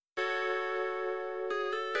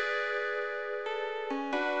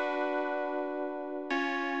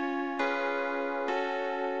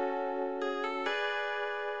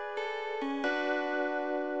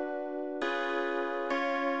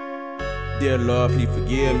Dear Lord, please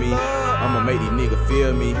forgive me. I'ma make these niggas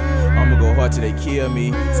feel me. I'ma go hard till they kill me.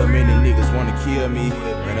 So many niggas wanna kill me.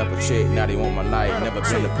 Ran up a check, now they want my life. Never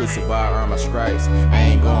been a pussy boy, I earn my stripes.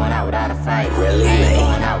 I ain't going out without a fight. I ain't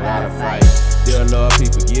going out without a fight. Dear Lord, please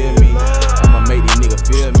forgive me. I'ma make these niggas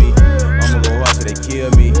feel me. I'ma go hard till they kill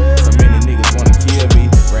me. So many niggas wanna kill me.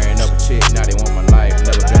 Ran up a check, now they want my life.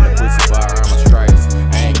 Never been a pussy boy, I earn my stripes.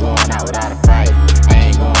 I ain't going out without a fight. I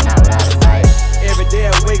ain't going out without a fight. Every day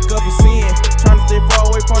I wake up and sin, tryna stay far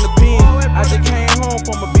away from the pen. I just came home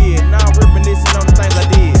from a bed, now I'm reminiscing on the things I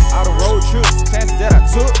did. All the road trips, chances that I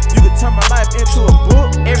took, you could turn my life into a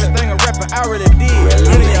book. Everything a rapper I really did,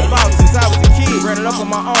 really about since I was a kid. Ran it up on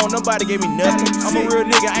my own, nobody gave me nothing. I'm a real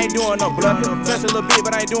nigga, I ain't doing no bluffing. Touch a little bit,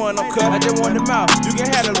 but I ain't doing no cut. I just want them out, you can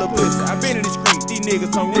have a little pussy. I been in the street, these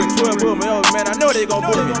niggas some real 12 of me, oh man, I know they gon'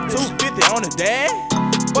 bully me. 250 on the dash,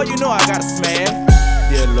 but you know I gotta smash.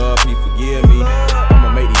 Dear Lord, please forgive me.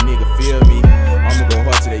 I'ma make these niggas feel me. I'ma go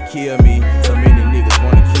hard till they kill me. So many niggas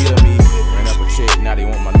wanna kill me. Ran up a check, now they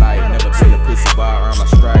want my life. Never been a pussy boy, I earn my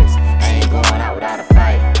stripes. I ain't going out without a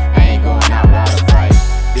fight. I ain't going out without a fight.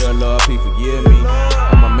 Dear Lord, please forgive me.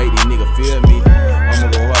 I'ma make these niggas feel me.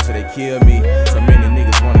 I'ma go hard till they kill me. So many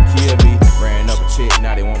niggas wanna kill me. Ran up a check,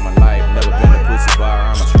 now they want my life. Never been a pussy boy,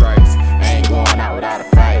 I earn my stripes. I ain't going out without a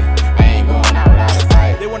fight. I ain't going out without a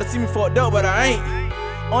fight. They wanna see me fucked up, but I ain't.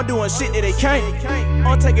 I'm doing shit that they can't.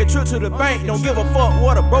 I'm taking a trip to the bank. Don't give a fuck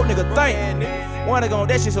what a broke nigga think. Wanna go,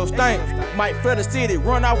 that shit so stank. Might flood the city,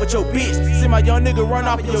 run off with your bitch. See my young nigga run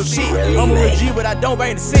off with your shit. I'm a real G, but I don't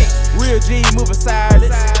bang the six. Real G, moving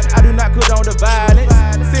silence. I do not condone the violence.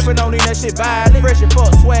 Sippin' on that shit violent. Fresh and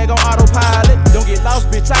fuck, swag on autopilot. Don't get lost,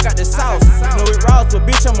 bitch, I got the sauce. Know it raw, but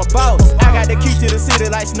bitch, I'm a boss. I got the key to the city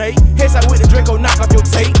like Snake. Headshot with the Draco, knock off your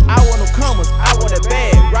tape. I want them commas, I want it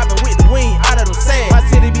bad. Robbing with the wing, out of them sad. My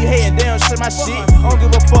city be hating down, shit my shit. I don't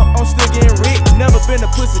give a fuck, I'm still getting rich. Never been a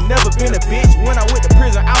pussy, never been a bitch. When I went to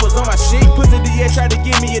prison, I was on my shit. Pussy DA tried to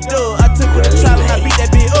give me a dub. I took it to trial and I beat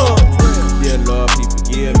that bitch up. Dear Lord, please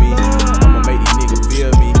forgive me. I'ma make these niggas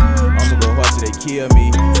feel me. I'ma go hard till they kill me.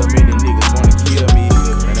 So many niggas wanna kill me.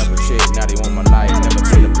 Ran up a check, now they want my life. Never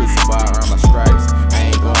been a pussy boy, I earn my stripes.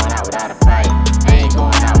 I ain't going out without a fight. I ain't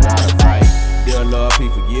going out without a fight. Dear Lord,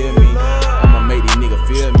 please forgive me. I'ma make these niggas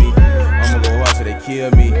feel me. I'ma go hard till they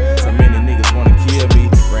kill me. So many niggas wanna kill me.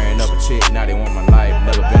 Ran up a check, now they want my life.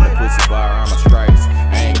 Never been a pussy boy, I earn my